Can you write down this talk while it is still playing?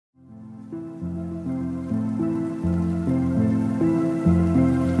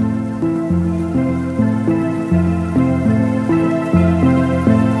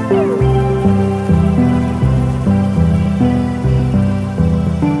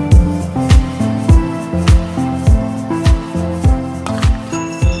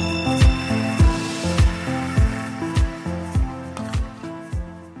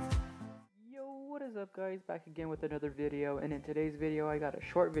back again with another video, and in today's video I got a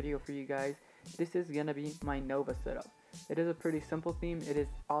short video for you guys. This is gonna be my Nova setup. It is a pretty simple theme. It is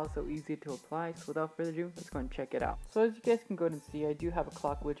also easy to apply, so without further ado, let's go and check it out. So as you guys can go and see, I do have a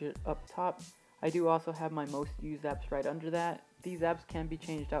clock widget up top. I do also have my most used apps right under that. These apps can be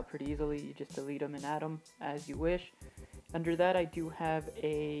changed out pretty easily. You just delete them and add them as you wish. Under that I do have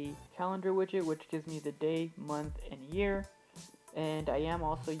a calendar widget which gives me the day, month, and year. And I am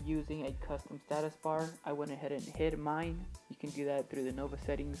also using a custom status bar. I went ahead and hid mine. You can do that through the Nova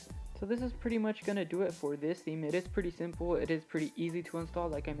settings. So this is pretty much gonna do it for this theme. It is pretty simple. It is pretty easy to install,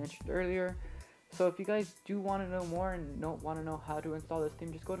 like I mentioned earlier. So if you guys do want to know more and want to know how to install this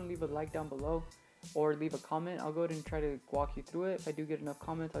theme, just go ahead and leave a like down below or leave a comment. I'll go ahead and try to walk you through it. If I do get enough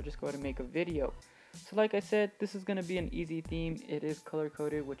comments, I'll just go ahead and make a video. So like I said, this is going to be an easy theme. It is color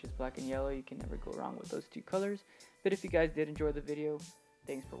coded, which is black and yellow. You can never go wrong with those two colors. But if you guys did enjoy the video,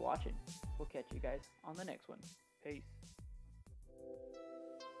 thanks for watching. We'll catch you guys on the next one. Peace.